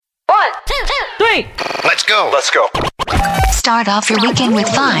3. Let's go. Start off your weekend with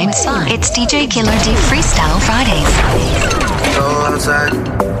vibes. It's DJ Killer D Freestyle Fridays. Go outside.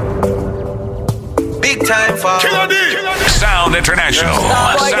 Big time for Killer D. Sound International.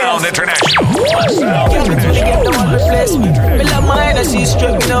 Sound International. Me love my energy,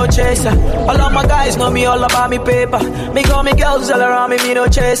 strip me no chaser. All of my guys know me all about me paper. Me call me girls all around me, me no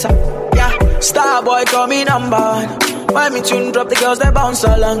chaser. Yeah, star boy call me number one. When me tune drop, the girls they bounce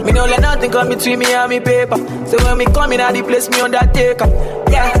along. Me no let nothing come between me and me paper. So when me come in at the place, me undertaker.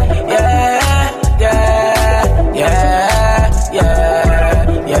 Yeah, yeah, yeah, yeah, yeah,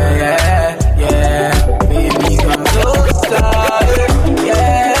 yeah, yeah, yeah. Baby, come closer.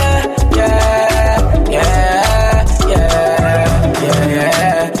 Yeah, yeah, yeah, yeah, yeah,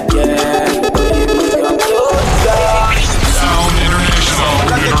 yeah. Baby, come closer. Sound International.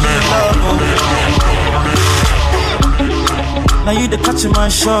 Now you the catching my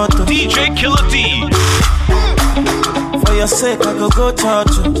shot. DJ Killer D. For your sake, I go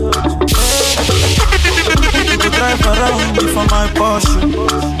touch you. You go drive around me for my Porsche.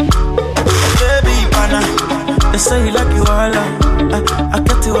 Baby, pana. They say you like you all. I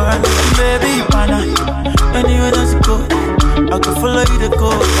get you all. Baby, pana. Anywhere that you go, I can follow you to go.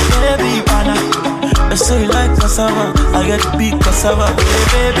 Baby, pana. They say you like cassava. I get big cassava.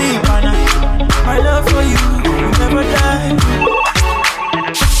 Hey, baby, pana. My love for you will never die.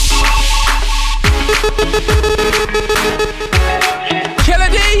 Killer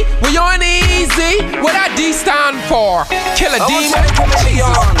D, we on easy. What that D stand for? Killer D, I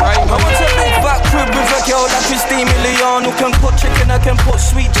want a big fat crib with a girl like Christine Milian, who can cook chicken, I can put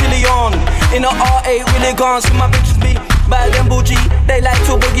sweet chili on. In a R8 really gone, so my bitches be bad and bougie. They like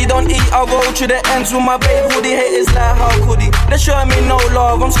to boogie, don't eat. I roll to the ends with my babe hoodie. Haters like how could he? They show me no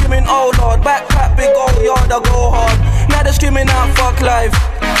love, I'm screaming oh lord. Backpack, big old yard, I go hard. Now they screaming out fuck life.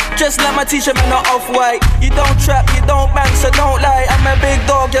 Just like my t-shirt, man, not off-white. You don't trap, you don't bang, so don't lie. I'm a big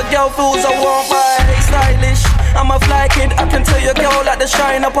dog, your girl feels I won't buy. Stylish, I'm a fly kid. I can tell your girl like the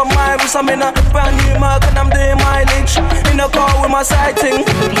shine up on my wrist. I'm in a brand new Merc and I'm doing mileage. In a car with my sighting.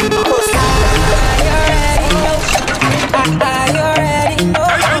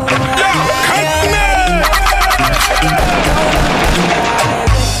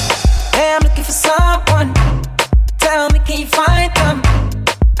 Hey, I'm looking for someone. Tell me, can you find them?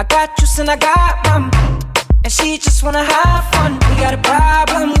 I got juice and I got rum, and she just wanna have fun. We got a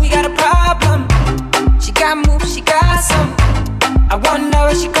problem, we got a problem. She got moves, she got some. I wonder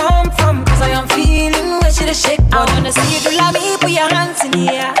where she come from, cause I am feeling where she the shit. I wanna see you do like me, put your hands in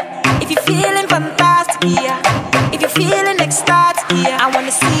the air. If you're feeling fantastic, yeah. If you're feeling ecstatic, yeah. I wanna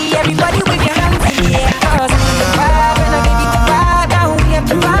see everybody with your hands in the air. Cause I'm in the vibe, and I give you the vibe. Now we have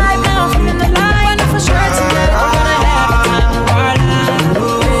the vibe, now I'm feeling alive. Running for sure tonight, I'm gonna have a time of our life.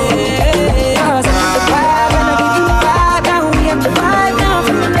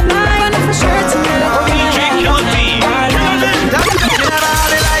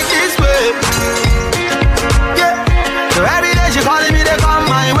 So every day she calling me, they come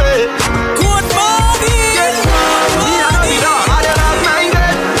my way.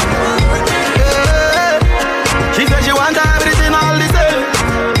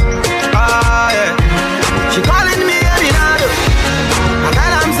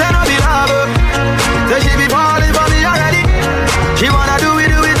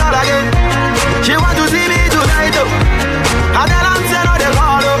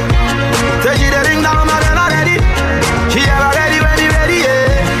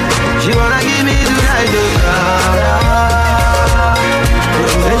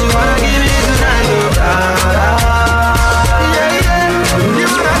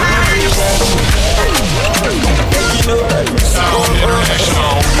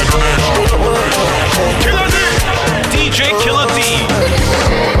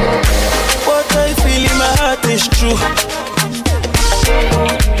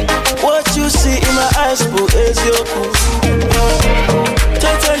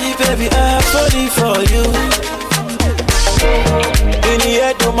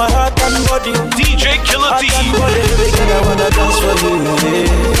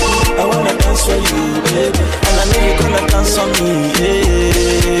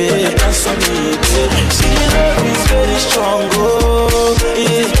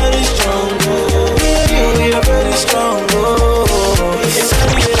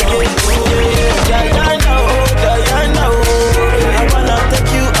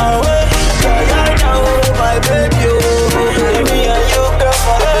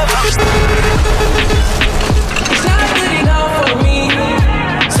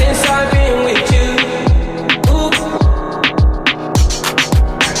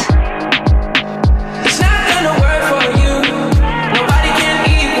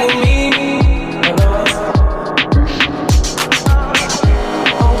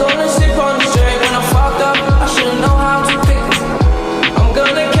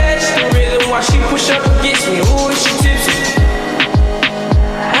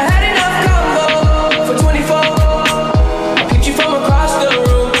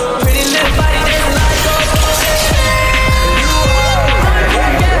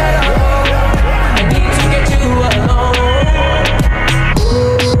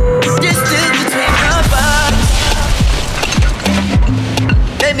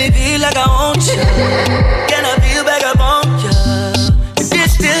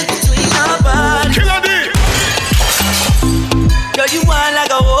 distance between our bodies. Killer D. Girl, you whine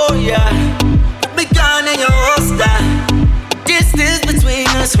like a warrior. Be gone in your holster. Distance between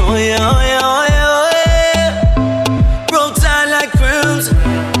us, oh yeah, oh yeah, oh yeah, oh yeah. Roll tight like crimson.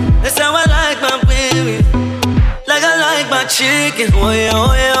 That's how I like my baby. Like I like my chicken. Oh yeah,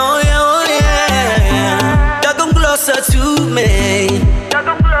 oh yeah, oh yeah, oh yeah. Y'all come closer to me. Y'all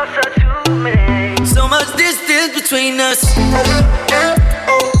come closer to me. So much distance between us.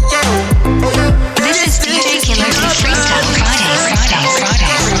 This is DJ Killer D Freestyle Friday.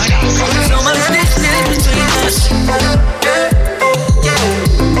 So much distance between us.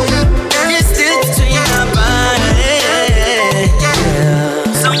 Distance between our bodies.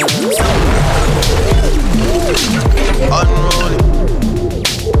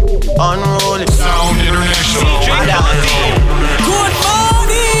 Unruly. Sound International. DJ Killer D. Good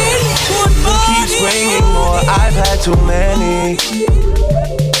morning. Good morning. Keeps bringing more. I've had too many.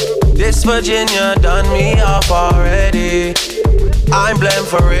 This Virginia done me off already. I'm blamed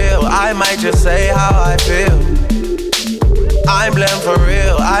for real. I might just say how I feel. I'm blamed for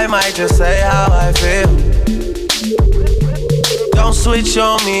real. I might just say how I feel. Don't switch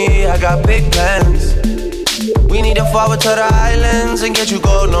on me. I got big plans. We need to forward to the islands and get you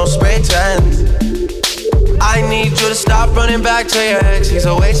gold, no spray tans. I need you to stop running back to your ex. He's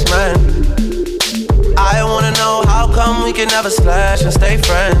a waste man. I wanna know how come we can never slash and stay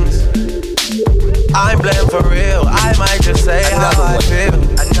friends. I'm blamed for real. I might just say how I feel.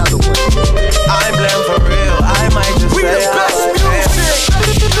 I'm blamed for real. I might just say how I feel.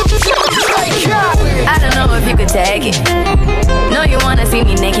 I don't know if you could take it. No, you wanna see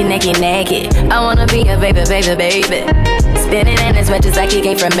me naked, naked, naked. I wanna be a baby, baby, baby. Spinning in his red just like he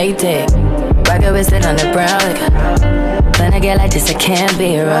came from Maytag. Rocket with it on the brown like. When I get like this, I can't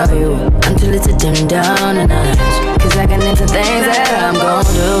be around you. I'm too little to dim down a notch. Cause I can into things that I'm gon'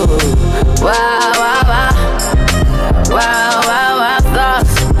 do. Wow, wow, wow. Wow, wow, wow,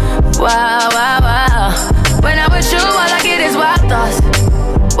 thoughts. Wow, wow, wow. When I'm with you, all I get is wild thoughts.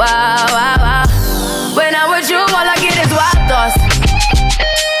 Wow, wow, wow. When I'm with you, all I get is wild thoughts.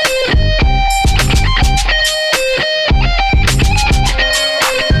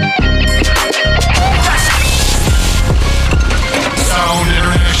 Sound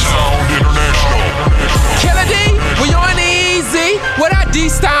International. Killer D, we on easy. What that D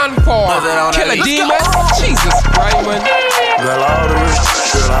stand for? Killer D, man. Jesus, Raymond. Girl, all the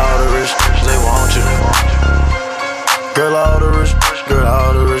rich, they want you. Girl, all the rich,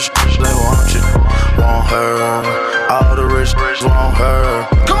 they want you. Want her. All the rich want her.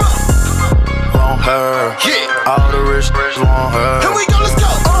 Come on. Want her. Yeah. All the rich want her. Here we go, let's go.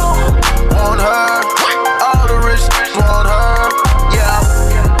 Want her. All the rich want her. Yeah.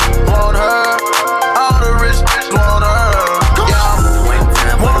 Want her. All the rich want her. Yeah.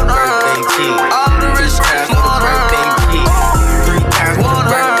 Want her. All the rich want her. 3 times want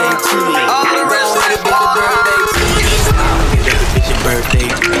her. All the rich birthday.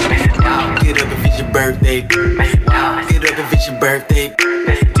 Get up if it's your birthday. Get up if it's your birthday.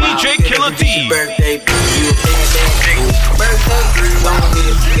 DJ Killer D. Birthday. You a bad birthday. Go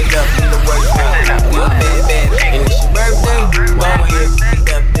ahead, get up in the worst way. You a bad and it's your birthday. Go ahead,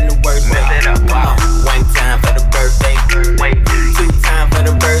 get up in the worst way. Come on, 1 time for the birthday. 2 times for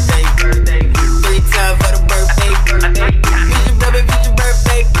the birthday. 3 times for the birthday. It's your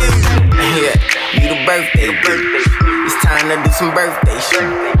birthday. Yeah, you the birthday. It's time to do some birthday shit.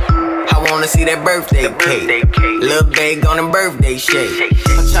 I wanna see that birthday cake. Lil' babe on the birthday shake.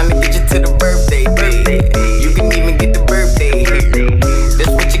 I'm tryna get you to the birthday bed. You can even get the birthday here.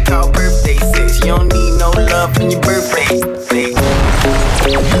 That's what you call birthday sex. You don't need no love in your birthday.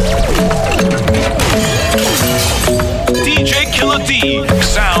 DJ Killer D.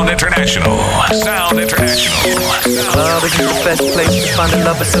 Sound International. Sound International. Club is the best place to find the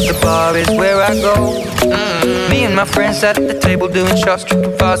lovers, of the bar is where I go. Me and my friends sat at the table doing shots,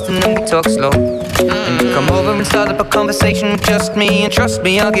 tripping fast, and then we talk slow. And you come over and start up a conversation with just me, and trust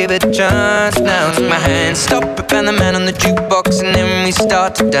me, I'll give it a chance. Now take my hand, stop it, and the man on the jukebox, and then we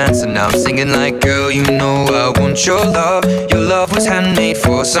start to dance. And now I'm singing like, girl, you know I want your love. Your love was handmade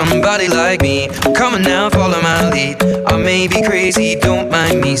for somebody like me. Come on now, follow my lead. I may be crazy, don't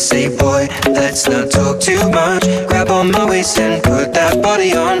mind me. Say, boy, let's not talk too much. Grab on my waist and put that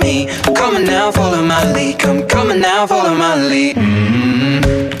body on me. Come on now, follow my lead. Come on now, follow my lead.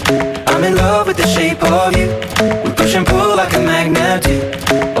 I'm in love with the shape of you. We push and pull like a magnet do.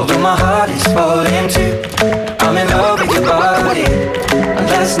 Although my heart is falling too. I'm in love with your body. And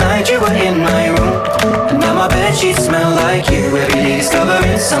last night you were in my room, and now my bedsheets smell like you. Every day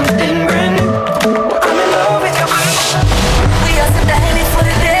discovering something brand new. I'm in love with your body. We are so daddy for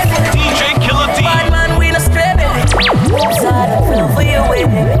the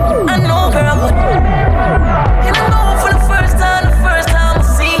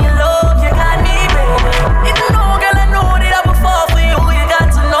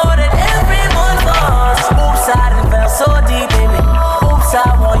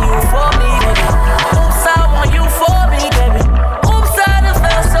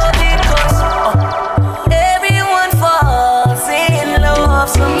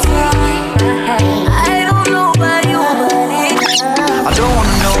sometime. I don't know about you, but I don't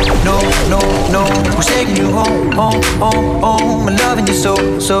wanna know who's taking you home, home. I'm loving you so.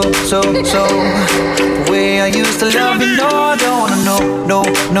 The way I used to love you, no, I don't wanna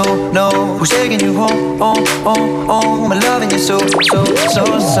know who's taking you home, I'm loving you so. The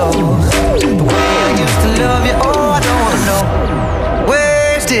way I used to love you, oh, I don't wanna know.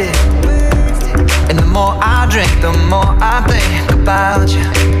 Wasted. And the more I drink, the more I think about you.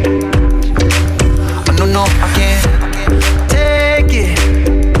 No, I can't take it.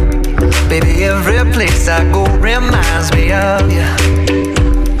 Baby, every place I go reminds me of you.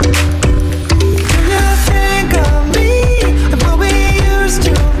 Do you think of me and what we used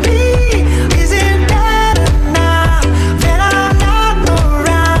to be? Is it better now that I'm not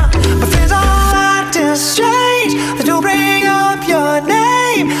around? My friends all acting strange. They don't bring up your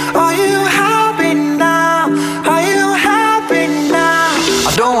name. Are you happy now? Are you happy now?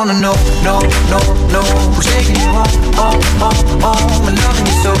 I don't wanna know who's taking you home, I'm loving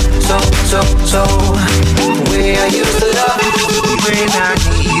you so. The way I used to love you. When I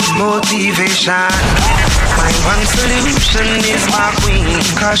need motivation, my one solution is my queen,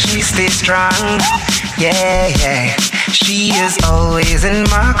 'cause she stays strong. Yeah. She is always in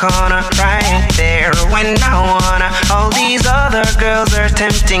my corner, right there when I wanna. All these other girls are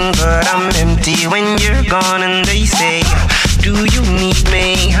tempting, but I'm empty when you're gone. And they say, do you need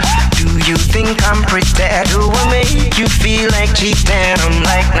me? Do you think I'm pretty? Do I make you feel like cheating? I'm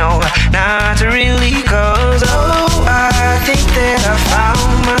like, no, not really, 'cause oh, I think that I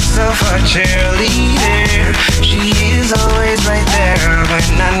found myself a cheerleader. She is always right there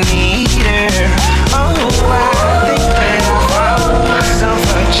when I need her. Oh, I think that I found myself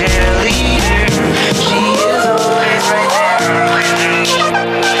a cheerleader. She is always right there when I need her.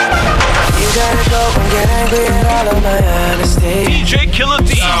 You gotta go and get angry at all of my honesty. DJ Killer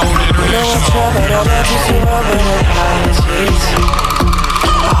D. No one's trouble, I'll let you see my apologies.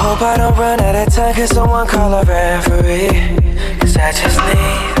 I hope I don't run out of time, 'cause someone call a referee. 'Cause I just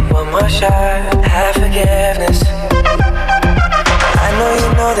need one more shot, have forgiveness. I know you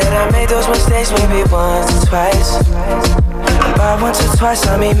know that I made those mistakes maybe once or twice. And by once or twice,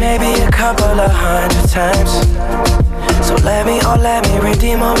 I mean maybe a couple of 100 times. So let me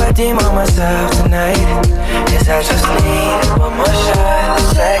redeem on myself tonight. 'Cause I just need one more shot, a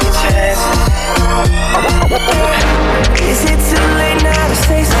second chance. Is it too late now to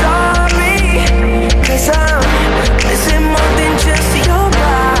say sorry? 'Cause I'm missing more than just your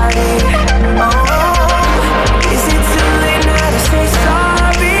body. Oh, is it too late now to say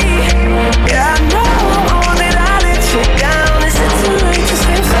sorry? Yeah, I know that I let you down. Is it too late to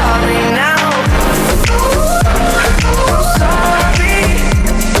say sorry now?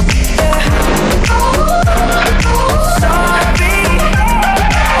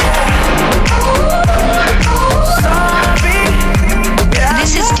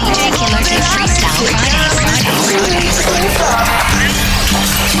 This is DJ Killer D Freestyle Fridays.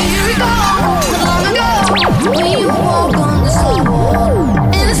 here we go. Long ago, when you walk on the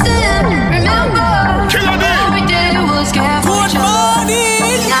sidewalk, innocent, remember, every day was careful. Good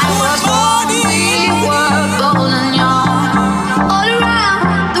morning. I was born, we were bold and young. All around,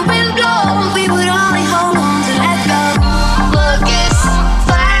 the wind blows, we would only hold on to let go. Look, it's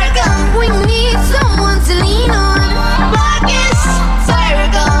fire gun, we need someone to lean on. Look, it's fire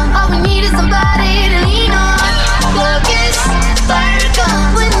gun, all we need is somebody to lean on. Look, it's fire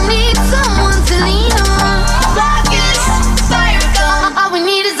gun, we need someone to lean on. Look, it's fire gun, all we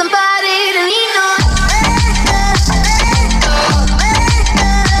need is somebody to lean on.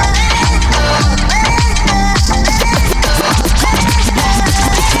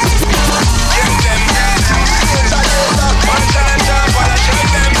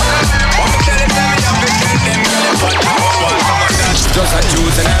 Just a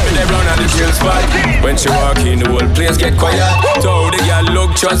juice and every day round at the chill spot. When she walk in, the whole place get quiet. So the girl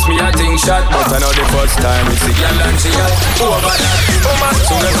look, trust me, I think shot. But I know the first time it's the girl and she hot. Over that,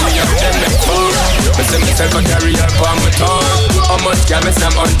 so let me up them make four. I say myself a carry her on my tongue. How much can me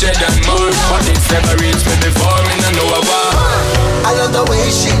some 100 and more? But it's never reached me before, me no know a war. I love the way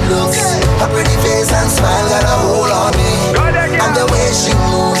she looks, her pretty face and smile got a hold on me. And the way she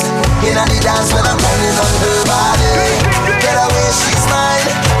moves, in the dance when I'm running on her body. Get away, she's mine.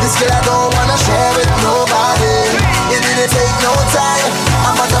 This girl I don't wanna share with nobody. It didn't take no time.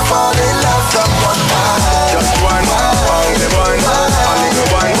 I'm about to fall in love from one night. Just one, only one, only the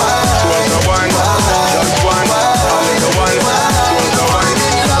one, just the one, just one, only the one, just the one.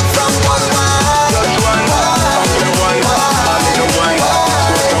 In love from one night. Just one, only the one, only the one,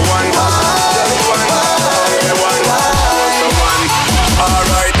 just the one, just one, only the one, just the one. Alright.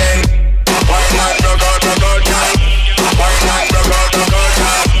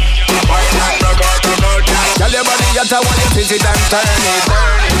 twist it and turn it.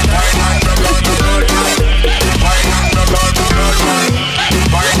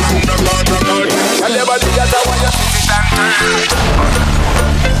 Tell your body that I want you twist it and turn.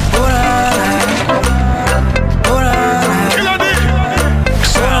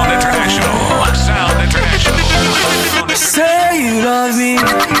 Sound International. Sound International. Say you love me,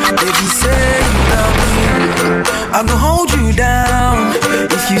 baby, say you love me. I'm gonna hold you down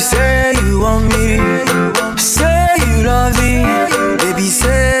if you say you want me. Say you love me, baby,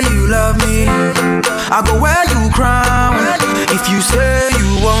 say you love me. I go wear you crown if you say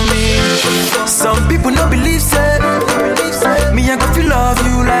you want me. Some people no believe say me I go feel love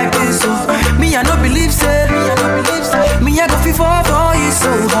you like this. Me I no believe say me I go feel for you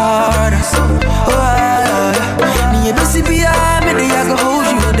so hard. Me a busy be me I go hold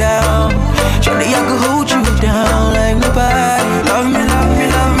you down. Surely I go hold you down like nobody. Love me, love me,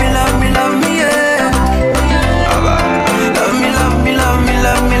 love me, love me, love me, yeah. Love me, love me, love me,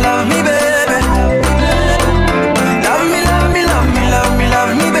 love me, love me, baby. Love me, love me, love me, love me,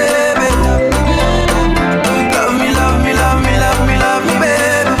 love me, baby. Love me, love me, love me, love me, love me,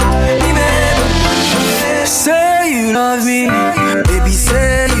 baby. Me, baby. Say you love me, baby,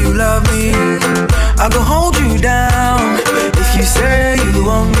 say you love me. I go hold you down if you say you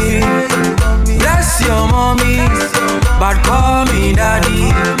want me. Bless your mommy, but call me daddy.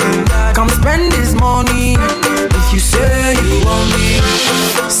 Come spend this money if you say you want me.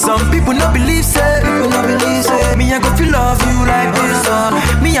 Some people no believe say, me I go feel love you like this.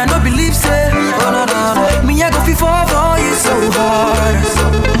 Me I no believe say, me I go feel for you so hard.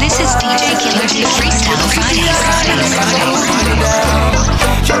 This is DJ Killer D Freestyle Friday.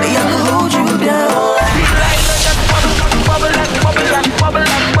 Surely I can hold you down.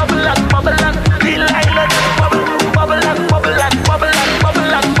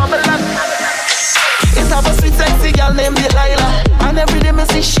 It's have a sweet sexy girl named Delilah, and every day me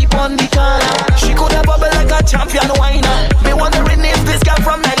see she on the corner. She coulda bubble like a champion whiner. Me wondering if this girl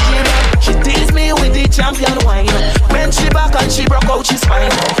from Nigeria. She tease me with the champion whiner. When she back and she broke out she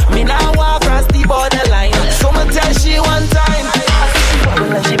spine. Me now walk across the borderline. So me tell she one time.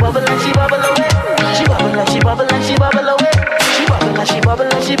 She bubble and she bubble away. She bubble and she bubble and she bubble away. She bubble and she bubble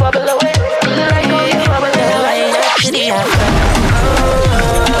and she bubble away. Like how you bubble and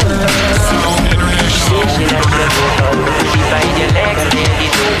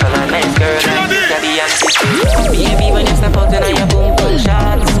baby, when you step out in your boom boom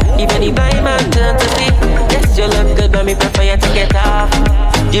shots, even if I man turn to see, yes, you look good, but me prefer you take it off.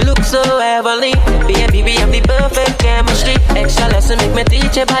 You look so heavenly, baby, we have the perfect chemistry. Extra lesson make me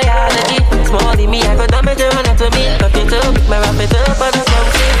teach you biology. Smally me, I go damage your anatomy. Cut it up, me wrap it up on the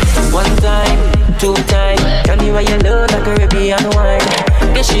country. One time, two time, tell me why you look like Caribbean wine.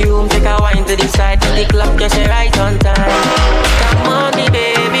 Get she room, take a wine to the side, to the clock, get she right on time. Come on, me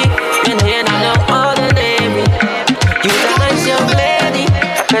baby, in here I know all the name. You're a nice young lady,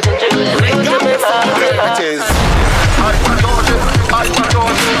 I couldn't do it to me.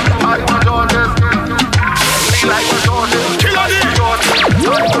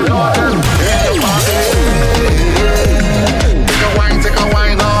 Take a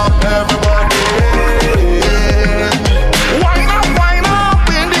wine up, everybody. Wine up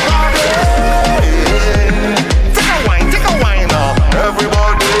in the garden. Take a wine up,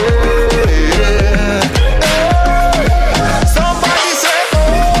 everybody. Somebody say oh,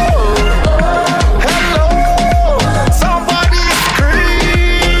 hello. Somebody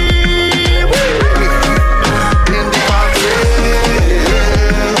scream in the party.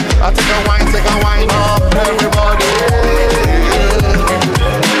 I take a wine up, everybody.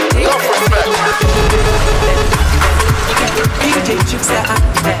 Chips that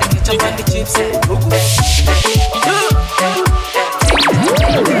catch up on the chips.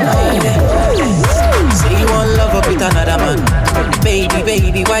 Say you want love up with another man,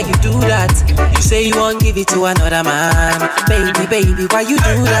 baby, why you do that? You say you won't give it to another man, baby, why you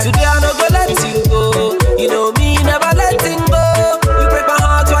do that? Today I no go let you go. You know me never letting go. You break my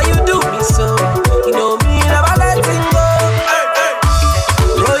heart, why you do me so? You know me never letting go.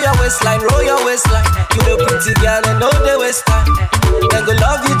 Roll your waistline. You the pretty girl and know the waste time. They go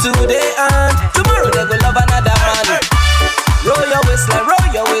love you today and tomorrow they go love another man. Roll your waistline.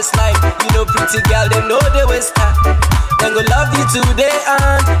 You know pretty girl, they know the waste time. They go love you today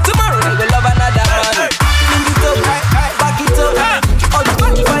and tomorrow they go love another man. Bring it up, back it up. All the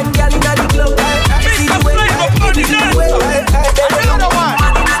fine girl in the club. See the way,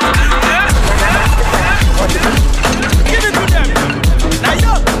 Give it to them. Now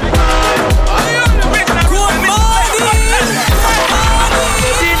yo.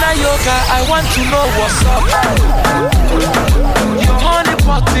 I want to know what's up.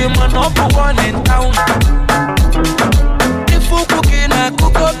 the man number one in town. If you cooking, I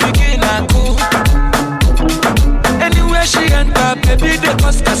cook up, begin, I cook. Anywhere she enter, baby, they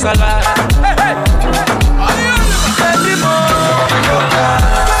cause casala. Hey, hey. Baby mo,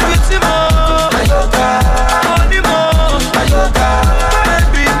 sweetie mo, honey mo,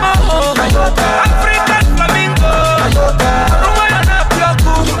 baby mo, African flamingo, Romana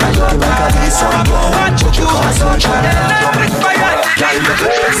Pioku, electric fire.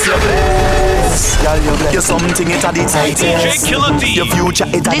 You're something it's at the tightest. DJ Killer D. Your future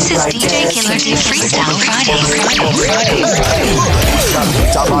it's at the This is DJ Killer D Freestyle Friday.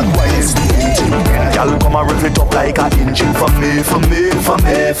 Y'all come and rip it up like a engine for me, for me, for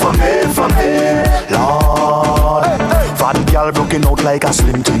me, for me, for me. Lord, fat y'all broken out like a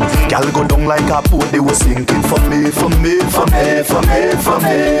slim thing. Y'all go down like a boat they was sinking. For me, for me, for me, for me, for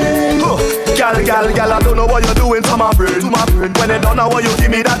me. Y'all, I don't know what you're doing to my brain. When they don't know what you give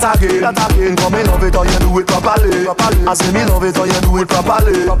me that again. Come me love it or you do it properly. I say me love it or you do it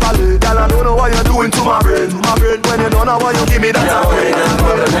properly. Y'all, I don't know what you're doing to my brain. When they don't know what you give me that again.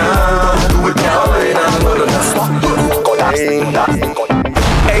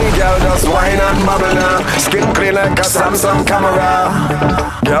 Hey girl, just wine and bubble now. Skin clean like a Samsung camera.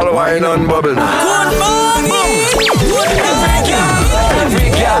 Girl, wine and bubble now. Good morning. Every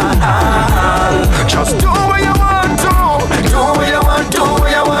girl, just do what you want to. Do what you want, do what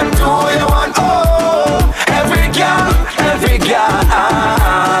you want, do what you want. Oh, every girl,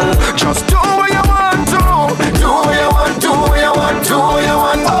 just do what you want to. Do what you want, do what you want, do what you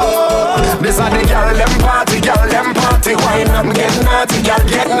want. Oh, this are the girl them party, girl them party. Wine and get naughty, girl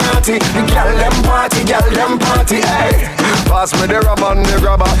get naughty. The girl them party, hey. Pass me the rub and the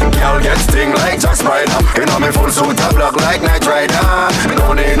grabber. Girl get sting like Jack Spider. You know me full suit a block like Knight Rider. Me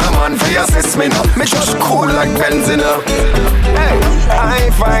don't need a man for assist me now. Me just cool like Benzina. Hey,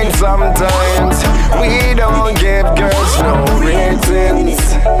 I find sometimes we don't give girls no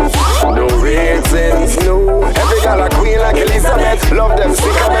ratings. No ratings, no. Every girl a queen like Elizabeth. Love them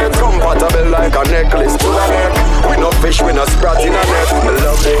sick of it. Compatible like a necklace to a neck. We no fish, we no sprat in a net. Me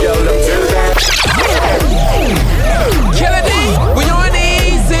love the girl them till then. Killer D, we on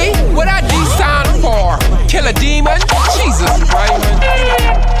easy. What I D stand for? Killer Demon. Jesus Christ.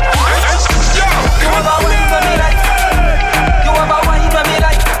 You have a wine for me like. You have a wine for me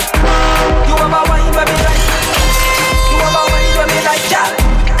like. You have a wine for me like. You have a wine for me like. Girl,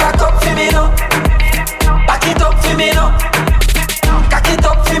 cock up for me now. Back it up for me now. Cock it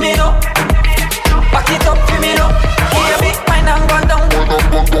up for me now. Back it up for me now. Hear me, wine and go down.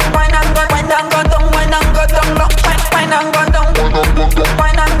 Wine and go down, wine and go down low. Wine and go down.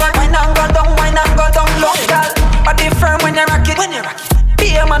 Wine and go down low. Girl, body firm when you rock it. Be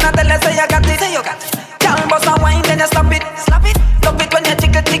a man and tell us say you got it. Girl, bust a wine then you stop it. Stop it when you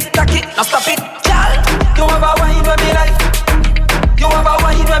tick tack it. Now stop it. Girl, you have a wine for me like. You have a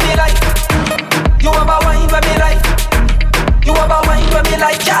wine for me like. You have a wine for me like. You have a wine for me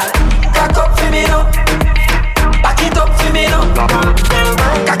like. Girl, cock up for me now. Back it up for me now.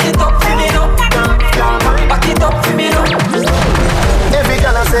 Cock it up for me now. Back it up for me now. Every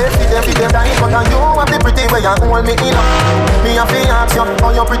girl I say, fit them dying, but you have the pretty way you hold me in up. Me a fi ask you, how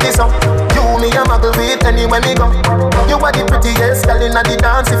you pretty so? You me a muggle with anywhere me go. You are the prettiest girl inna the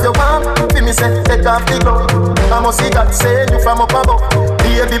dance. If you want, fi me say, take off the glove. I must see God say you from up above.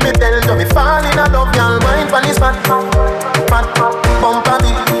 Baby me tell you, me fall in love. Y'all mind pon this fat, bump a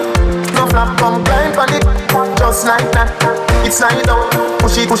bit. No flap, bump blind pon it. Just like that, it's slide out.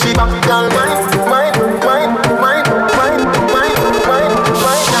 Push it back, y'all mind.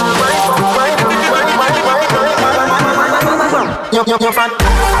 You're fat.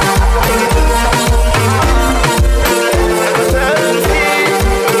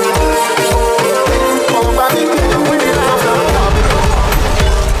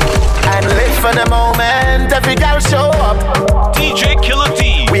 And live for the moment, every girl show up. DJ Killer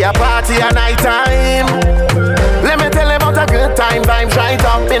D. We a party at night time. Let me tell you about a good time. Vibes right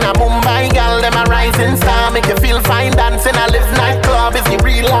up in a Mumbai, girl. Them a rising star, make you feel fine. Dancing a live nightclub is the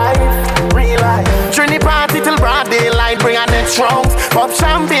real life. Trini party till broad daylight, bring a next rounds. Pop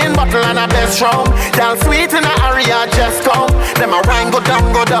champagne bottle and a best round. Y'all sweet in the area, just come. Them a wine go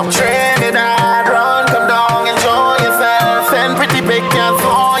down. Trinidad, run, come down, enjoy yourself. Send pretty pictures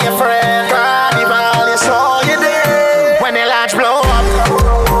for your friend. Carnival, you show you there. When the large blow up,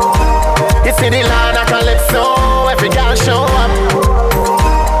 you see the land of Calypso. Every girl show up.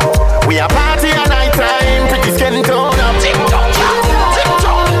 We a party at night time, pretty skin tone up.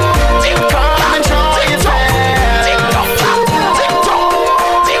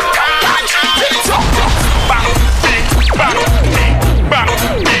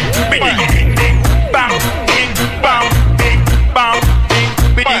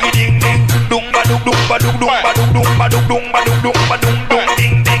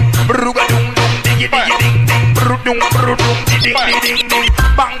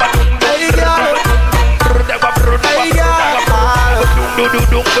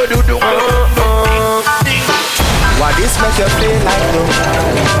 Why this make you feel like though?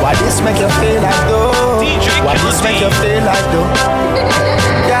 Why this make you feel like though? Why this make you feel like though?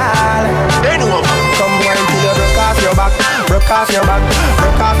 Girl, come wine till you broke off your back, broke off your back,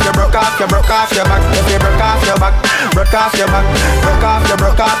 broke off your, broke off your, broke off your back. If you broke off your back, broke off your back, broke off your,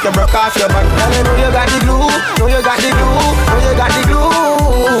 broke off your, broke off your back. Girl, you know you got the glue, know you got the glue, know you got the glue.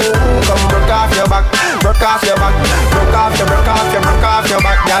 Come broke off your back, broke off your back, broke off your, broke off your, broke off your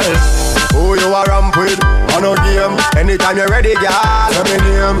back, girl. Who you are ramp with? On a game. Anytime you're ready, girl. Let me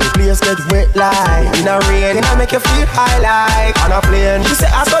name. The place get wet like in a rain. And I make you feel high like on a plane. She say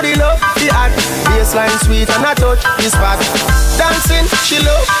I saw the love, the act. Baseline sweet and I touch the spot. Dancing, she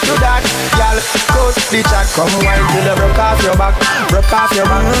love do that. Girl, coach the chat. Come wine till you broke off your back. Broke off your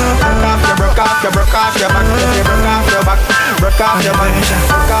back. Broke off your, broke off your, broke off your back. If you broke off your back, broke off your back.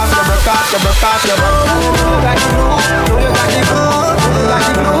 Broke off your, broke off your, broke off your back. You got the glue, you got the glue, you got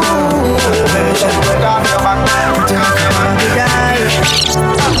the glue.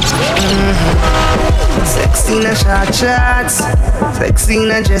 Sexy in a short shorts, sexy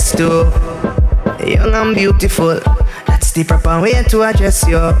in a dress too. Young and beautiful, that's the proper way to address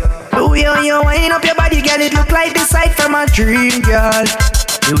you. The way how you wind up your body, girl, it look like the sight from a dream, girl.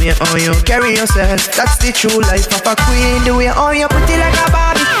 The way how you carry yourself, that's the true life of a queen. The way how you pretty like a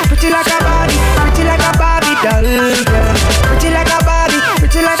Barbie, pretty like a Barbie, pretty like a Barbie doll, girl. Pretty like a Barbie,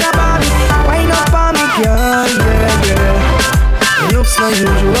 pretty like a Barbie. Wind up on me, girl, yeah, yeah. It looks not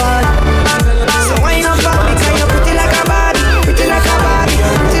usual, so wind up on me, cause you're pretty like a Barbie, pretty like a Barbie,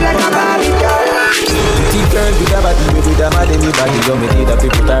 pretty like a Barbie, girl. Pretty girl with a body, with a mad anybody, don't make it up,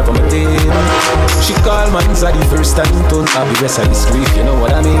 people type on my team. She call man for the first time, don't have the rest of the street, you know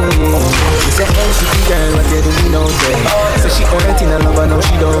what I mean? She say, hey, pretty girl, what you doing out there? So she hurting a lover, now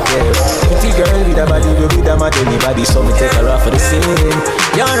she don't care. Pretty girl with a body, with a mad anybody, so me take her off for the scene.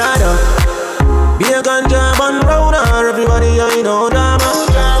 You're right up, be a ganja man round her, everybody I know drama.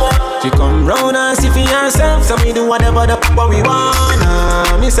 She come round and see for herself, so me do whatever the what we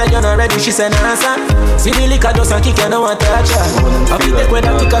wanna. Me said you're not ready, she said nah son. See the liquor just a kick, you know what touch her. I feel like when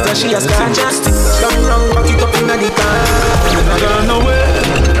that because she has scratch her. Come round, back it up in the car. I don't know where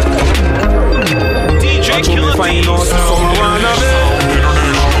DJ Killer find out from I wanna be.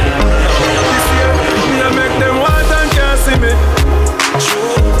 This year, me I make them want and can't see me.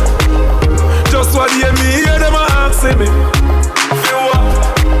 Just what you me hear them a asking me.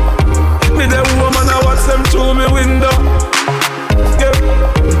 Me the woman I watch them through me window. Yeah,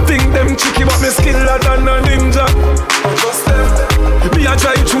 think them tricky but me skiller than a ninja. Just them. Me a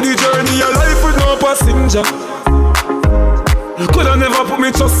try through the journey of life with no passenger. Coulda never put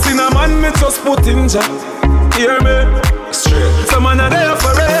me trust in a man, me just put in ja. Hear me? Straight. Some man are there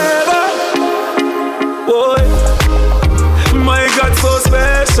forever. Boy, my God so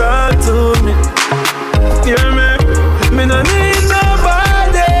special to me. Hear me? Me no need nobody.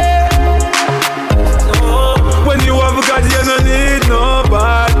 When you have God, you don't need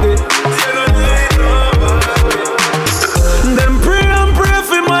nobody. You don't need nobody. Them pray and pray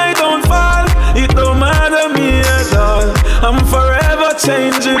for my downfall. It don't matter me at all. I'm forever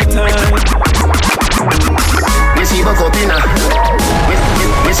changing time. We see Bokopina.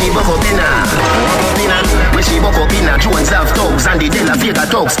 We see Bokopina. We see Bokopina. Jones have dogs and the Della Vega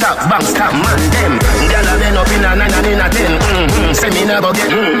dogs. Stop, bang, stop, man, them. Gala been up in a 9 and in a 10. Say me never get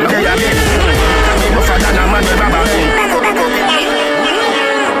there again. Me no father na man, me baba ben.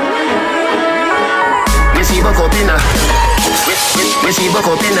 We see Bokopina. We see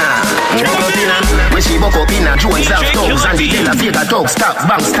Bokopina. We see Bokopina. Jones have dogs and the Della Vega dogs. Stop,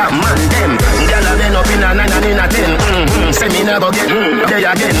 bang, stop, man, them. Gala been up in a 9 and in a 10. Say me never get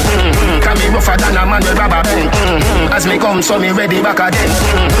there again. Can me no father na man, me baba ben. As me come, so me ready back again.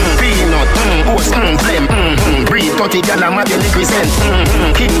 Peanut, oats, blem. Breathe 30 gal a mad you represent.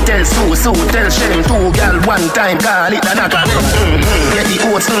 King tell Sue tell Shem. 2 gal one time, call it a knock a get the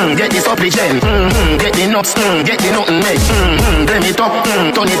oats, get the supplement. Get the nuts, get the nothing make. Blem it up,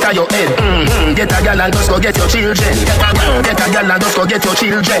 turn it to your head. Get a gal and just go get your children. Get a gal and just go get your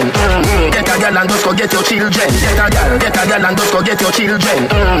children. Get a gal and just go get your children. Get a gal and just go get your children.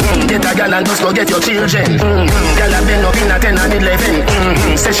 Get a gal and just go get your children. Gal a been up in a 10 and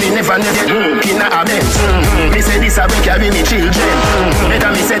 11. Say she never get in a Benz. Me say this a break carry me children.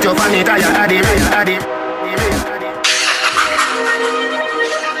 Better me set your on it higher at the rail.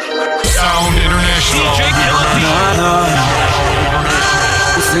 Sound International. DJ Killer D.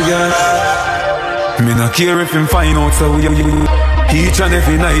 Me not care if him find out so you Each and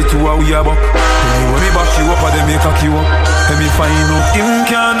every night to a we a buck. When me back you up, they make a you up. Let me find out him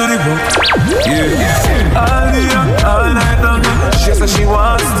can do the work. Yeah, all day all night long. She say she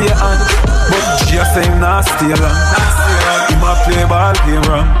wants to stay on, but she a say him not stay long. Him a play ball game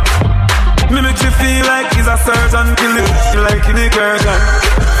wrong. Me make you feel like he's a surgeon, kill it like in the curtain.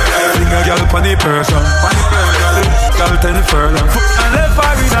 Sing a girl pon the Persian, girl 10 furlong. And left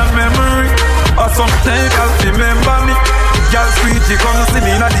her in a memory, or sometimes I'll remember me. Girl sweet, she come see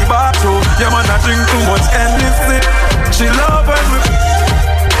me in the bathroom. Yeah man, I drink too much Hennessy. She love when we,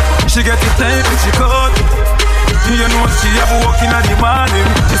 she get the time when she cut. You know she have walking at the morning.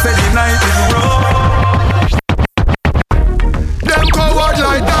 She said the night is rough. Them coward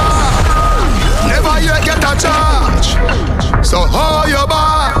like that, never yet get a charge. So how you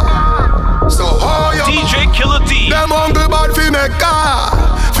back? So how you DJ Killer D. Them hungry bad fi make car,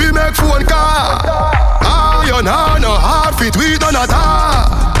 fi make phone car. You know no hard fit, we don't attack.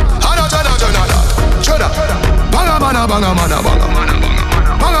 Chada, banga mana banga mana banga,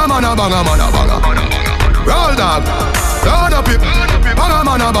 banga mana banga mana banga. Roll dog, load up it, banga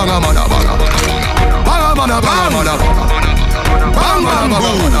mana banga mana banga, banga mana banga mana banga, banga mana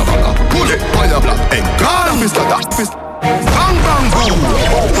banga banga. Pull it, on your block, and God of Mr. Duck, bang bang boom.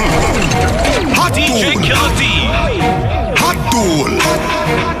 Hot DJ Killer D. Hot tool.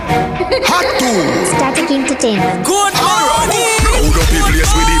 Hot tool. Static Entertainment. Good morning. Load up the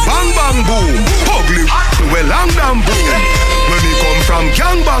place with the bang bang boom. Ugly well long damn boom. When we come from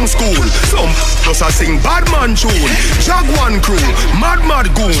gangbang school, some just a sing bad man tune. Jaguan crew, mad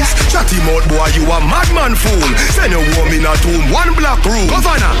goons. Chatty mouth boy, you a madman fool. Send a woman a tomb, one black room.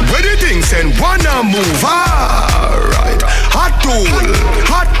 Governor, where the thing send one and move. Alright, hot tool,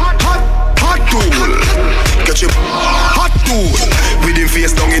 hot tool. Get your hot tool. With him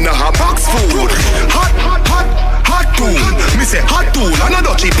face down in a hot box food. Hot tool. Me say hot tool,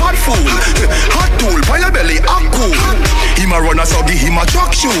 another cheap hot fool. Hot tool, by your belly, hot cool. Him a run a soggy, him a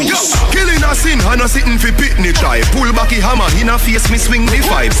truck shoes. Killing a sin, and a sitting fi pitney try. Pull back the hammer, in a face me swing the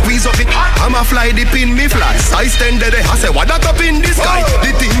five. Squeeze up it, hammer fly, the pin me fly. I stand there, I say what that up in the sky.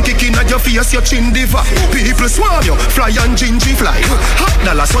 The thing kicking at your face, your chin divide. People swarm you, fly and gingy fly. Hot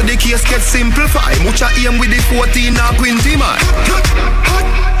dollar, so the case get simplified. Mucha aim with the 14 or 20 man.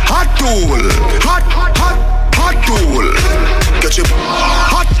 Hot tool, hot tool. Get your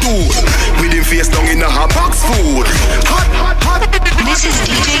hot tool. With him face down in a hot box food. Hot. This is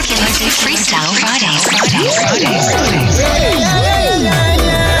DJ Killer D Freestyle Fridays.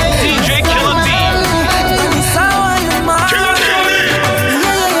 DJ Killer D.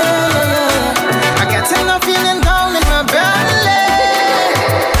 I can tell no feeling down in my belly.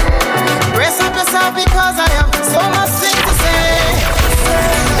 Brace up yourself because I have so much thing to say.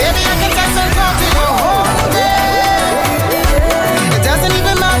 Baby, I can text and talk to you all day. It doesn't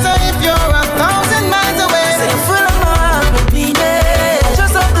even matter if you're 1,000 miles away. Say you're full of my opinion. I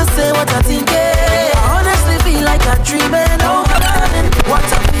just have to say what I think. I honestly feel like I'm dreaming. Oh,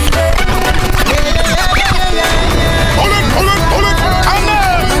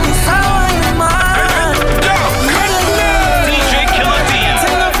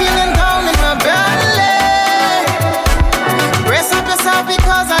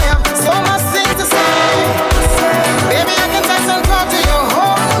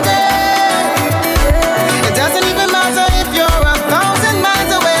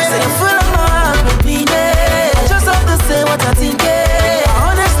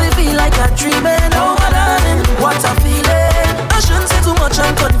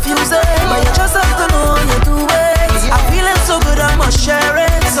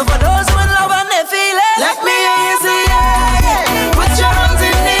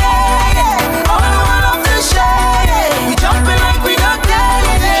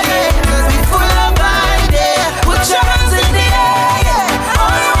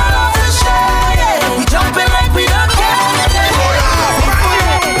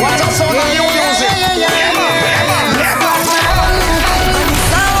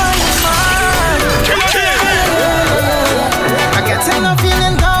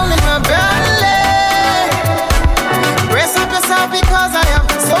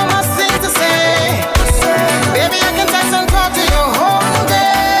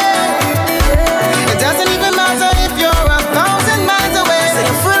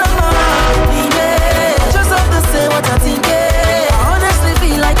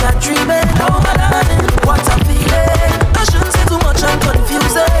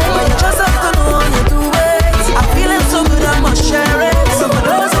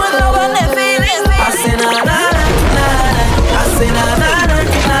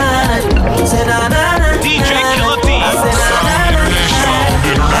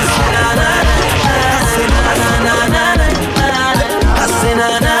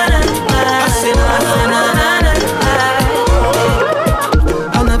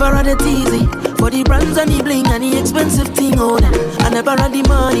 never had it easy. For the brands and the bling and the expensive thing, oh, I never had the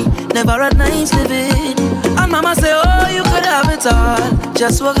money, never had nice living. And mama say, oh, you could have it all,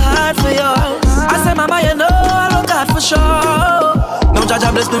 just work hard for yours. I say, mama, you know I look hard for sure. Now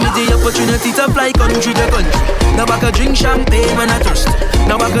Jaja bless me with the opportunity to fly country to country. Now I could drink champagne when I thirst.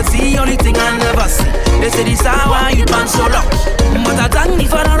 Now I could see only thing I never see. They say this how why you dance so long. But I thank me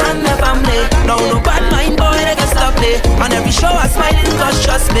for the run the family. Now no bad mind boy they can stop me. And every show I smiling cause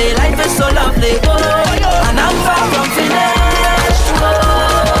trust me, life is so lovely. Oh, and I'm far from finished. Oh,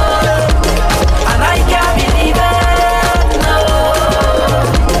 and I can't believe it. No,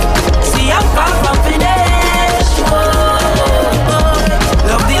 see I'm far from finished. Oh,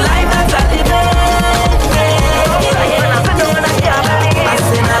 love the life that I live in. I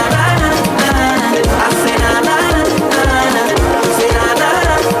say na na na, I say na na na, say na na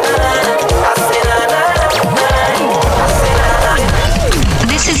na, I say na na na.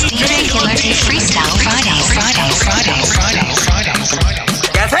 This is DJ Killer D Freestyle Friday.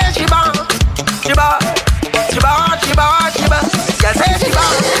 Yes, hey, she bad. Yes, hey, she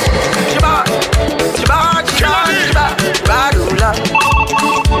bad. Bad, oola.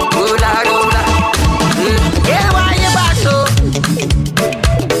 Yeah, why you bad so?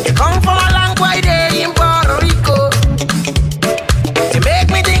 You come from a long way there in Puerto Rico. You make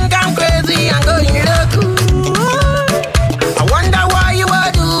me think I'm crazy and going loco. I wonder why you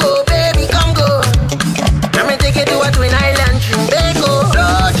are do, oh baby, come go. Let me take you to a Twin Island, Trinbago.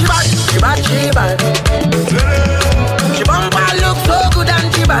 Oh, she bad. She bumper look so good and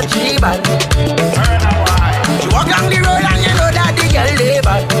she bad. She walk down the road and you know that the girl they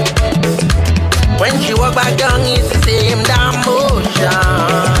bad. When she walk back down, it's the same damn motion.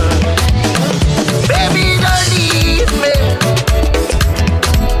 Baby, don't leave me.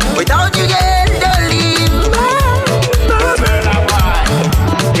 Without you, girl, don't leave me.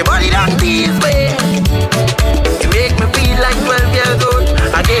 Your body don't tease me. You make me feel like 12 years old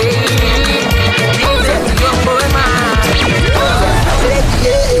again. This young boy, man.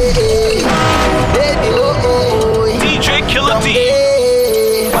 Baby, oh. DJ Killer D.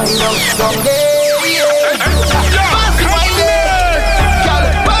 Someday.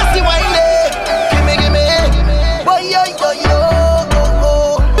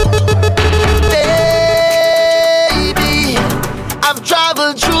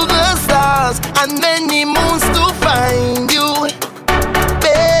 And many moons to find you,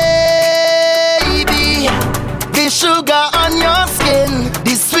 baby. The sugar on your skin,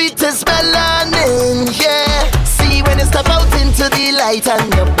 the sweetest melanin, yeah. See when you step out into the light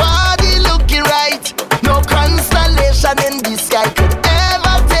and your body looking right. No constellation in the sky could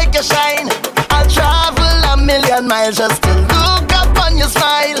ever take your shine. I'll travel 1,000,000 miles just to look up on your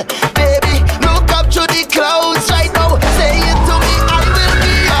smile, baby. Look up to the clouds right now. Say it to me, I will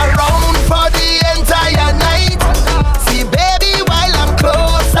be around for the entire night. See, baby, while I'm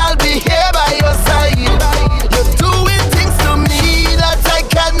close, I'll be here by your side. You're doing things to me that I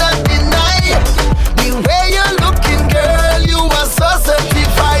cannot deny. The way you're looking, girl, you are so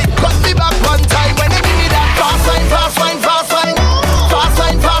certified. Cut me back one time when you give me that fast wine.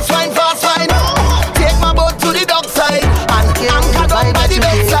 Take my boat to the dockside and anchor down by the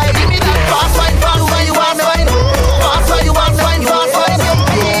bedside. Give me that fast wine. You want wine? Fast wine, you want wine? Fast wine.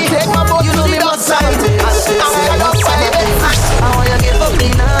 Take my boat to the dockside and anchor down by the bedside. I want you give up,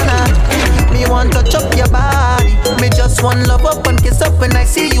 Nana. Me want to touch up your body. Me just want love up and kiss up when I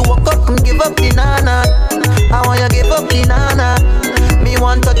see you walk up and give up, Nana. I want you give up, Nana. Me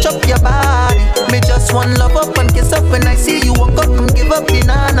want to touch up your body. Me just want love up and kiss up when I see you walk up and give up,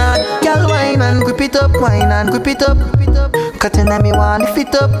 Nana. Girl, wine and grip it up, wine and grip it up. Cutting at me want to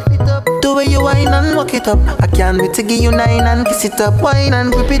fit up. The way you wine and walk it up, I can't wait to give you 9 and kiss it up. Wine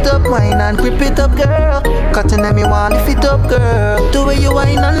and grip it up, wine and grip it up, girl. Cutting at me want to fit up, girl. The way you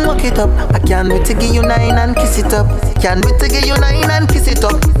wine and walk it up, I can't wait to give you 9 and kiss it up. Can't wait to give you 9 and kiss it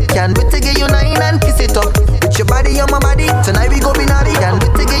up. Can't wait to give you 9 and kiss it up. With your body on my body, tonight we go be naughty. Can't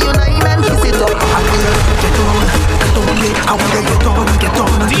wait to give you 9 and kiss it up. I want you to get on, I want you to get on.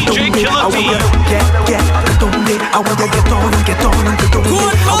 DJ Killer D. Get I want you to get on.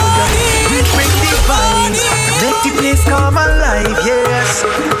 Good morning, bring the vibes. Let the place come alive, yes.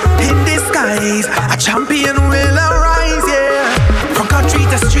 In the skies, a champion will arise, yeah. From country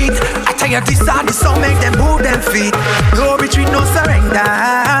to street, I tell you this song make them move them feet. No retreat, no surrender.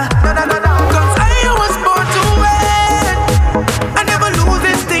 No. Cause I was born to win. I never lose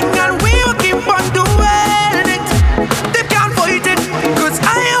this thing and we will keep on doing it. They can't fight it. Cause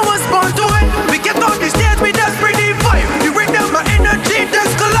I was born to win. We get on the stage, we just bring the fire. You bring them my energy,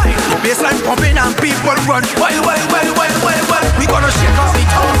 just collide. Baseline pumping and people run. Why? We gonna shake off the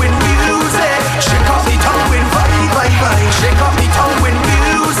town.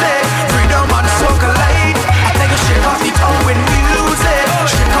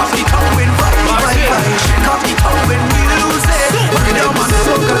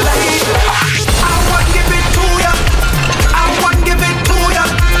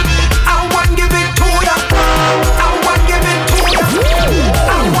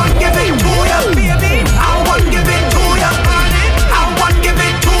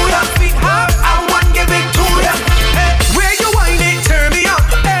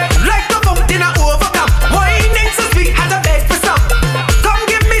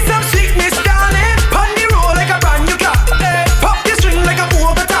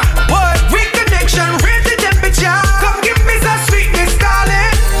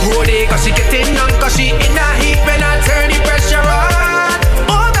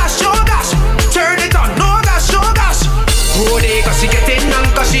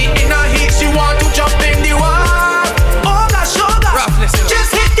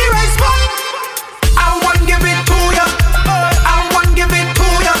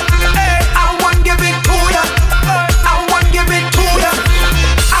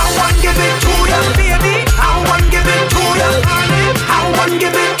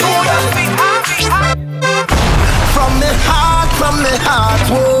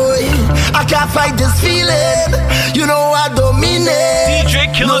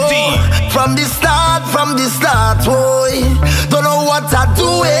 from the start, boy. Don't know what I'm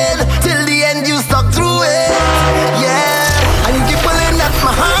doing, till the end you stuck through it. Yeah, and you keep pulling at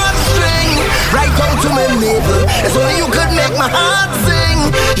my heartstring, right down to my navel. It's only you could make my heart sing.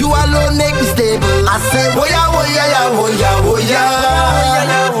 You alone make me stable. I say, oh yeah, oh yeah, yeah, oh yeah, oh yeah.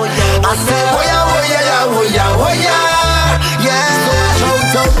 I say, oh yeah, oh yeah, yeah, oh yeah, oh yeah. Yeah,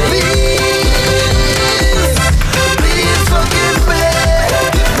 so please, please forgive me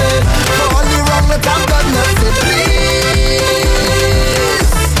for all the wrong that I've done. Say please,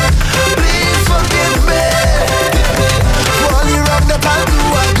 please forgive me for all the wrong that I'll do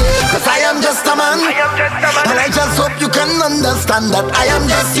again. 'Cause I am just a man, and I just hope you can understand that I am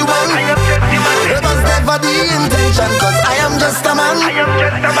just human. It was never the intention, 'cause I am just a man,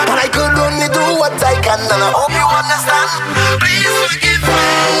 and I could only do what I can, and I hope you understand. Please forgive me.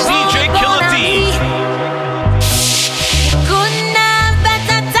 DJ Killer D. Couldn't have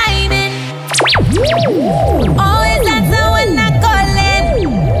better timing. Always answer when I call him.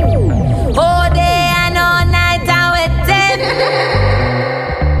 All day and all night I'm with him.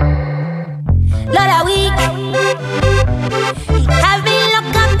 Lord, a week have been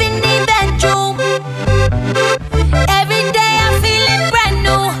locked up in the bedroom. Every day I'm feeling brand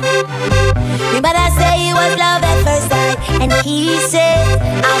new. But I say it was love at first sight, and he said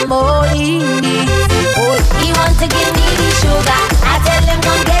I'm all he needs. Oh, he wants to give me the sugar. I tell him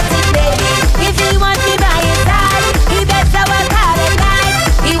come get it, baby. If he wants me by his side, he better work hard at night.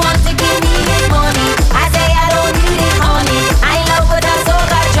 He wants to give me his money. I say I don't need it, honey. I love but I so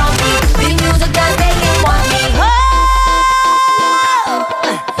got jumpy. The music does make him want me.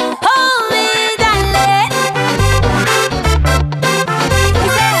 Oh, me darling. He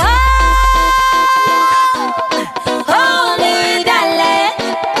said, oh, me darling.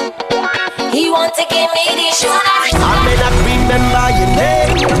 He wants to give me the sugar. I may not remember your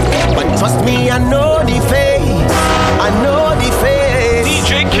name, but trust me, I know the face. I know the face.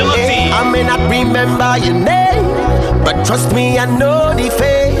 DJ Killer D. I may not remember your name, but trust me, I know the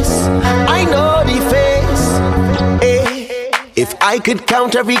face. I know the face. If I could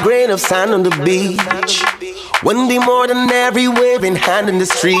count every grain of sand on the beach, wouldn't be more than every waving hand in the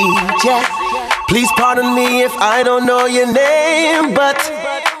street. Yeah, please pardon me if I don't know your name, but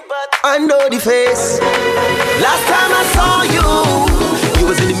I know the face. Last time I saw you, you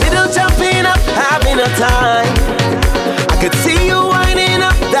was in the middle jumping up, having a time. I could see you winding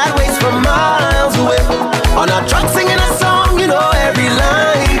up that waist from miles away. On a truck singing a song, you know every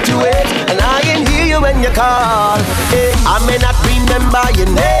line to it. And I can hear you when you call. I may not remember your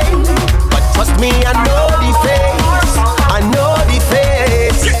name, but trust me, I know the face. I know the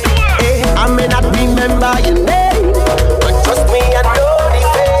face. I may not remember your name, but trust me, I know the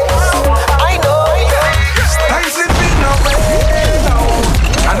face. I know the face. I'm slipping away now,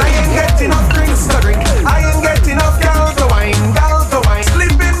 and I ain't getting enough drinks to drink. I ain't getting enough gals to wine,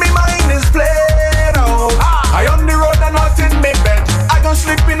 Sleeping, me mind is played out. I on the road and not in my bed. I don't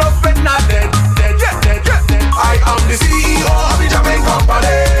sleep enough bed, not dead. I am the CEO of the Jamaican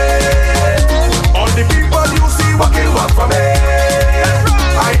company. All the people you see walking work for me.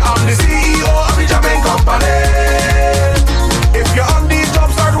 I am the CEO of the Jamaican company. If you're on the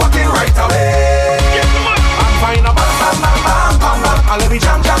job, start working right away. I'm fine a bam bam bam bam bam bam. I love you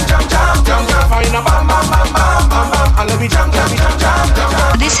jam jam jam jam jam jam. Fine a bam bam bam bam bam bam. I love you jam jam jam jam jam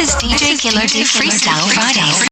jam. This is DJ Killer D Freestyle